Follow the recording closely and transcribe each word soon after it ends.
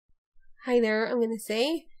Hi there, I'm gonna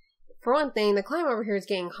say, for one thing, the climb over here is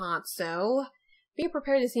getting hot, so be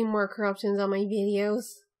prepared to see more corruptions on my videos.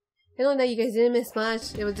 I know that you guys didn't miss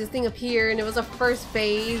much. It was this thing up here, and it was a first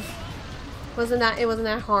phase. It wasn't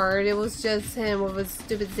that hard. It was just him with a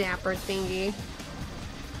stupid zapper thingy.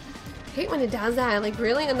 I hate when it does that, like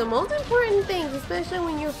really, and the most important things, especially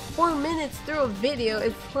when you're 4 minutes through a video,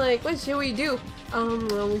 it's like, what should we do?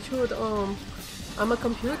 We should, I'm a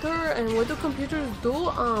computer, and what do computers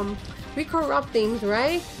do? We corrupt things,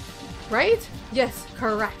 right? Right? Yes,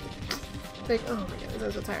 correct. Like, oh my goodness,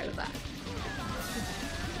 I'm so tired of that.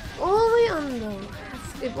 Only on the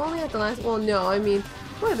last, if only at the last, well no, I mean,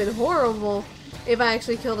 it would have been horrible if I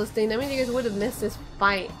actually killed this thing. That means you guys would have missed this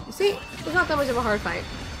fight. You see, it's not that much of a hard fight.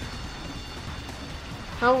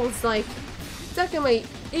 I was like, stuck in my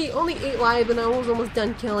only 8 lives and I was almost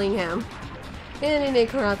done killing him. And then they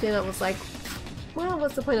corrupted and I was like, well,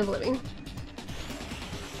 what's the point of living?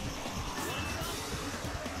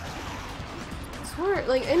 I swear,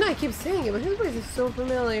 like, I know I keep saying it, but his voice is so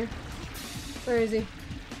familiar. Where is he?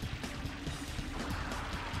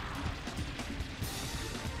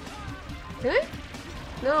 Can I?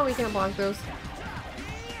 No, we can't block those.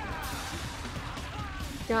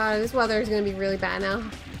 God, this weather is gonna be really bad now.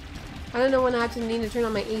 I don't know when I have to need to turn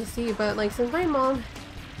on my AC, but like since my mom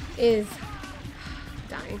is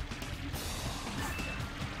dying.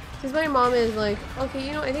 Since my mom is like, okay,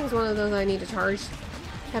 you know, I think it's one of those I need to charge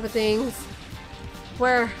type of things.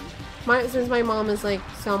 Where since my mom is like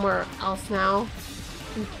somewhere else now,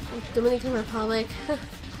 in Dominican Republic.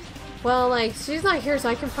 Well, like, she's not here, so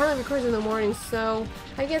I can finally record in the morning, so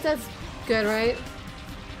I guess that's good, right?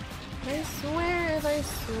 I swear, if I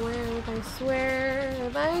swear, if I swear,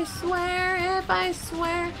 if I swear, if I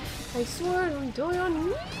swear, I swear, don't do it on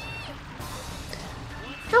me.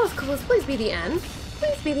 That was close. Please be the end.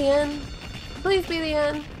 Please be the end. Please be the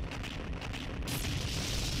end.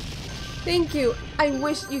 Thank you. I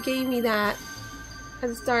wish you gave me that at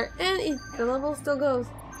the start. And the level still goes.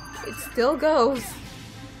 It still goes.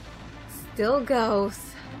 Still goes.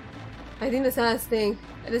 I think the saddest thing.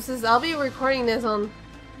 I'll be recording this on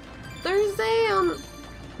Thursday, on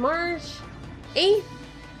March 8th.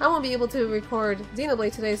 I won't be able to record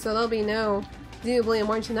Xenoblade today, so there'll be no Xenoblade on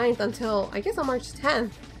March 9th until, I guess, on March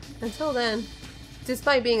 10th. Until then,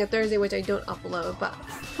 despite being a Thursday, which I don't upload, but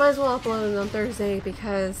might as well upload it on Thursday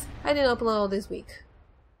because I didn't upload all this week.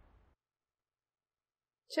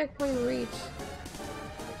 Checkpoint reach.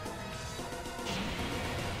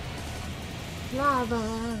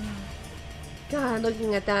 Lava. God,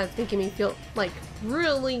 looking at that is making me feel like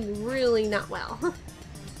really, really not well.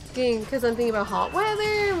 Because I'm thinking about hot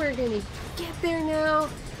weather. We're gonna get there now.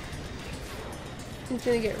 It's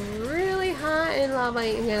gonna get really hot and lava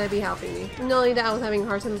ain't gonna be helping me. Not only that, I was having a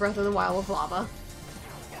hard time Breath of the Wild with lava.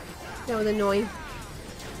 That was annoying.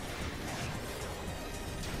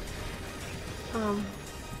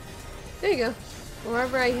 There you go.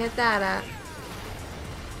 Wherever I hit that at.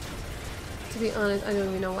 To be honest, I don't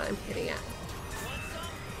even know what I'm hitting at.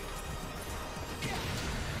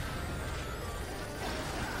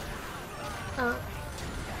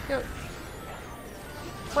 Go.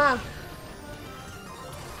 Wow.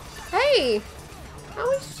 Hey! I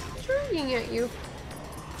was shooting at you.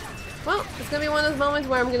 Well, it's gonna be one of those moments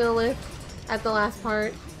where I'm gonna lift at the last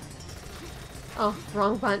part. Oh,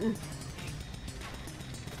 wrong button.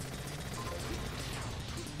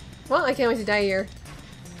 Well, I can't wait to die here.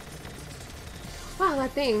 Wow,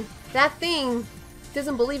 that thing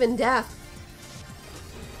doesn't believe in death.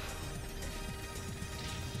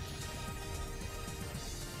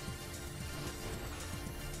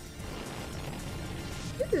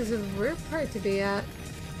 This is a weird part to be at.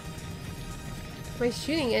 Am I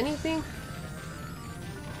shooting anything?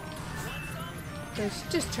 I should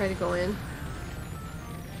just try to go in.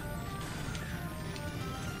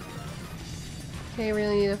 Okay, I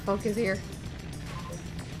really need to focus here.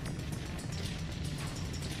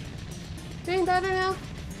 Doing better now?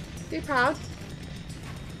 Be proud.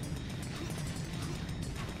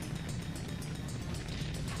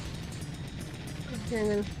 Okay, I'm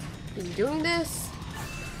gonna be doing this.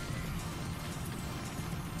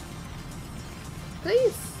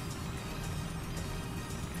 Please.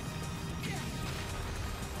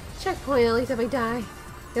 Checkpoint, at least if I die,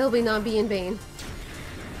 it'll not be in vain.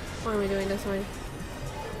 Why am I doing this one?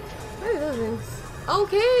 What are those things?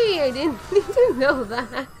 Okay, I didn't need to know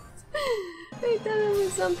that. I thought it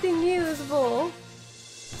was something useful.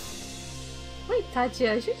 Wait, touch it.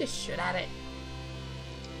 I should just shoot at it.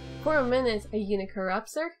 4 minutes. Are you gonna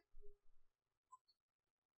corrupt, sir?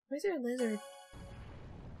 Where's your lizard?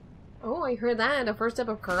 Oh, I heard that. The first step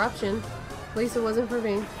of corruption. At least it wasn't for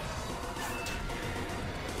me.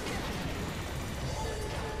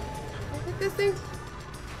 this thing?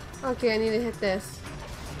 Okay, I need to hit this.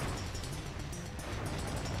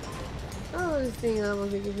 Oh, this thing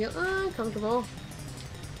levels make you feel uncomfortable.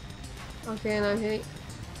 Okay, and I'm hitting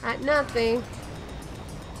at nothing.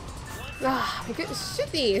 Ah, my goodness,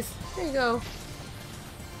 shoot these! There you go.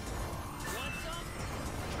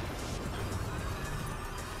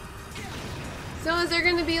 So is there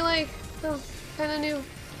gonna be like some kind of new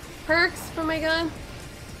perks for my gun?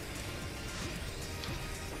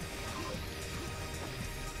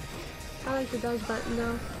 I like the dodge button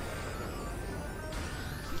though.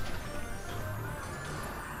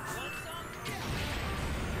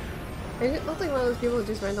 It looks like one of those people who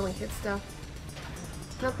just randomly hit stuff.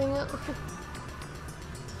 Nothing else.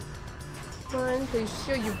 Come on, please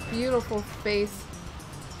show your beautiful face.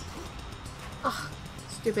 Ah,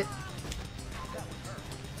 stupid.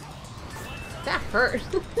 That hurt.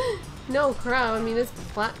 No crap. I mean, this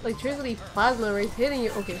electricity plasma ray is hitting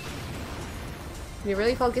you. Okay. You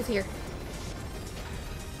really focus here.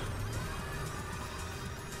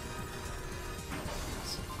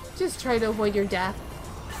 Just try to avoid your death.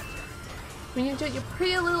 When you enjoy your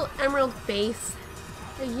pretty little emerald face.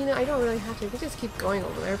 You know, I don't really have to. I can just keep going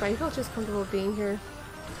over there, but I feel just comfortable being here.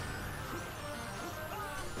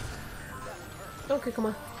 Okay, come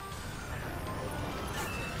on.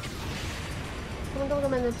 Come on,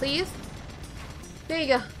 come on, please. There you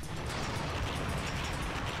go.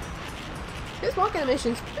 This walk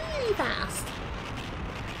animation's pretty fast.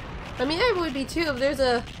 I mean, I would be too if there's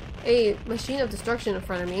a machine of destruction in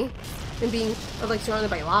front of me and being like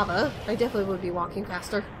surrounded by lava. I definitely would be walking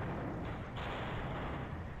faster.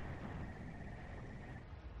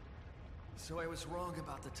 So I was wrong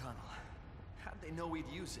about the tunnel. How'd they know we'd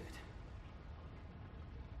use it?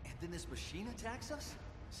 And then this machine attacks us?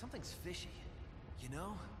 Something's fishy. You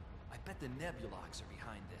know? I bet the Nebulogs are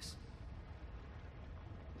behind this.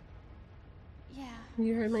 Yeah.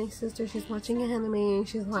 You heard my sister, she's watching anime and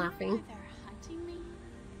she's laughing. They're hunting me?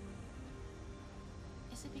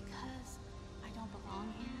 Is it because I don't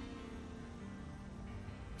belong here?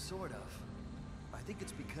 Sort of. I think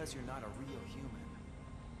it's because you're not a real human.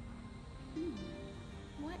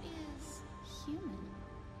 What is human?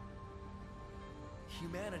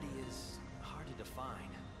 Humanity is hard to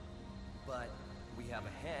define. But we have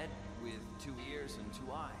a head with 2 ears and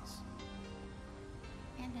 2 eyes.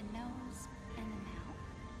 And a nose and a mouth?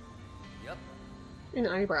 Yep. And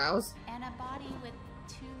eyebrows. And a body with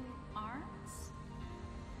 2 arms?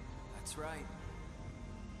 That's right.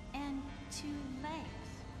 And 2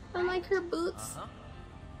 legs? I like her boots. Uh-huh.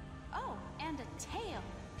 Oh, and a tail.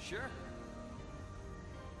 Sure.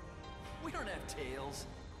 We don't have tails.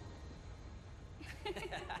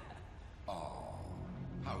 Oh,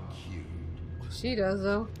 how cute. She does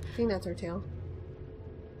though. I think that's her tail.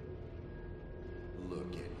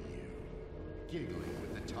 Look at you, giggling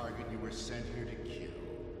with the target you were sent here to kill.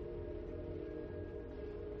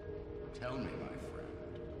 Tell me, my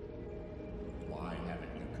friend, why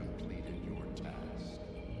haven't you completed your task?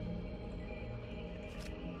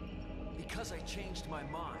 Because I changed my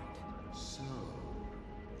mind. So,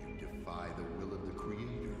 you defy the will of the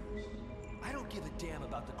creators. I don't give a damn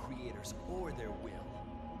about the creators or their will.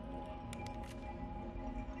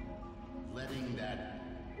 Letting that...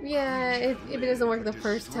 Yeah, if it doesn't work the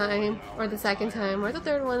first time, or the second time, or the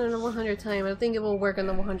third one, or the 100th time, I think it will work on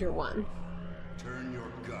the 101. Turn your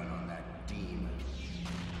gun on that demon.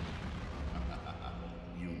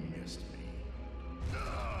 You missed me.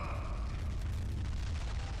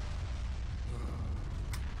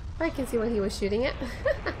 I can see when he was shooting it.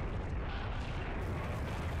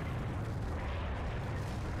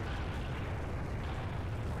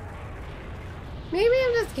 Maybe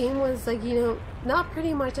if this game was like, you know, not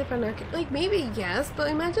pretty much like an arcade, like maybe yes, but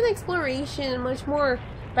imagine exploration, much more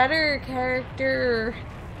better character,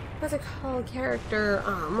 what's it called, character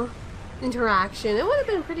interaction. It would have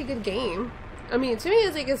been a pretty good game. I mean, to me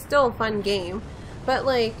it's like it's still a fun game, but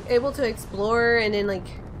like able to explore and then like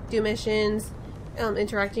do missions,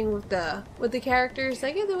 interacting with the characters,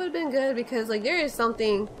 I guess it would have been good because like there is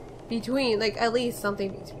something between, like at least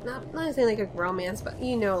something between, not saying like a romance, but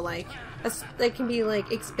you know, like that can be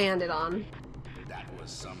like expanded on. That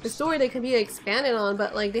was some The story that can be expanded on,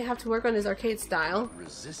 but like they have to work on this arcade style.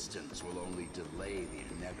 resistance will only delay the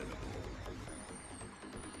inevitable.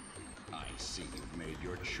 I see you've made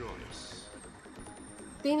your choice.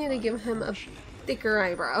 They need to give him a thicker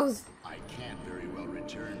eyebrows. I can't very well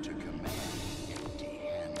return to command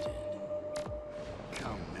empty-handed.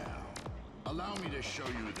 Come now. Allow me to show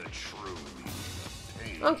you the true meaning of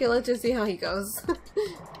pain. Okay, let's just see how he goes.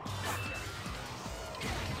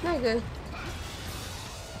 Not good.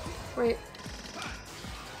 Wait.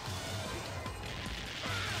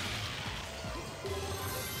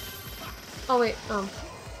 Oh wait, I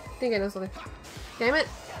think I know something. Damn it!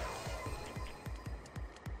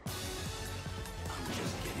 I'm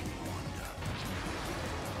just getting warmed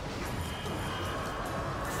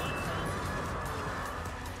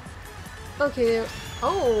up. Okay,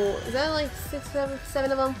 oh, is that like 6,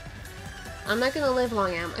 7 of them? I'm not gonna live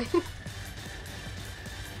long, am I?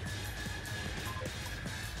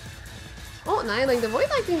 Oh, nice, like the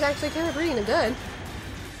voice acting is actually kind of pretty good.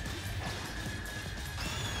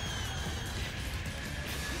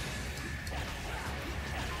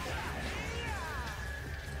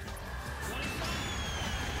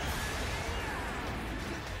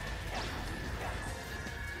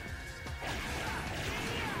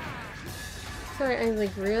 Sorry, I'm like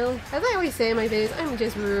real. As I always say in my videos, I'm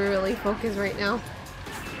just really focused right now.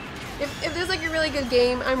 If there's like a really good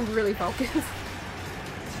game, I'm really focused.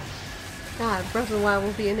 God, Breath of the Wild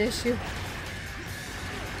will be an issue.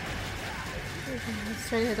 Okay, let's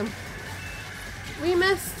try to hit him. We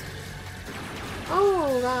missed!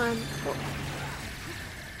 Oh god. Oh.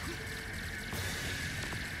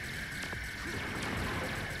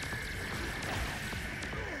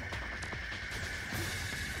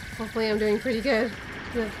 Hopefully I'm doing pretty good.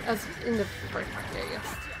 As in the first part. There you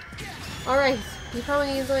go. Alright, he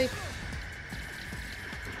probably needs like...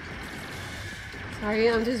 Sorry,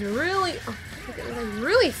 I'm just really... Oh, I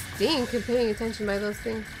really stink at paying attention by those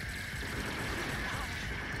things.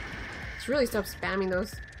 Just really stop spamming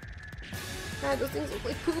those. God, those things look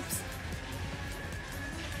like poops.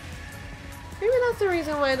 Maybe that's the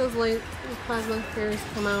reason why those plasma spheres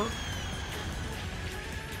come out.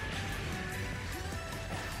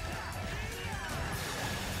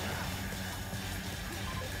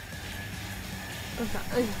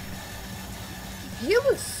 Okay. He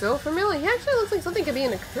looks so familiar. He actually looks like something could be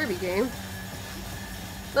in a Kirby game.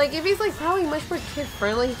 Like, if he's like probably much more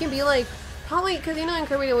kid-friendly, he can be like, probably, because you know in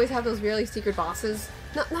Kirby they always have those really secret bosses.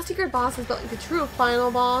 Not secret bosses, but like the true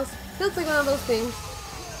final boss. He looks like one of those things.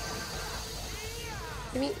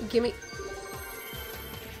 Gimme.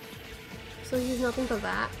 So he's nothing but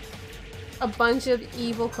that. A bunch of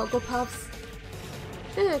evil Cocoa Puffs.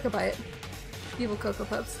 I could buy it. Evil Cocoa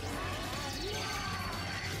Puffs.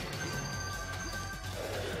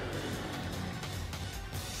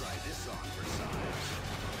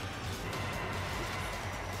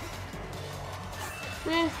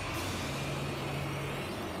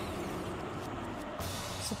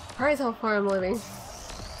 Surprised how far I'm living.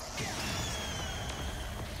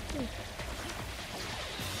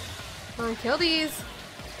 Come on, kill these!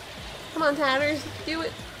 Come on, Tatters, do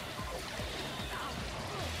it!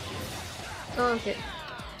 Oh, okay.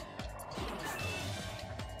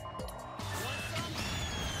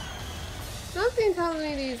 Something tells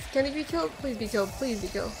me these. Can they be killed? Please be killed. Please be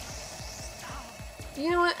killed.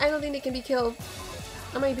 You know what? I don't think they can be killed.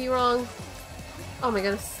 I might be wrong. Oh my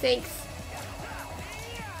goodness, snakes!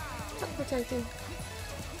 Stop protecting.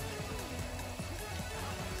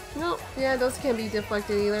 No, yeah, those can't be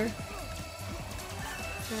deflected either.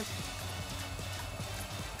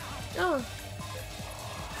 Oh.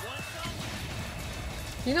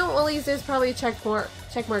 You know, at least there's probably a check mark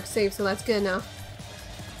saved, so that's good enough.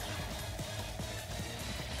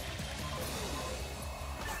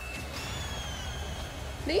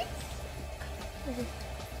 Me? Okay.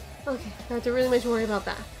 Okay, I have to really much worry about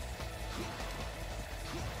that.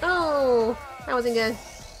 Oh, that wasn't good.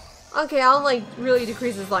 Okay, I'll like really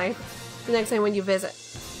decrease his life the next time when you visit.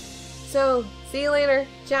 So, see you later.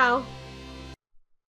 Ciao.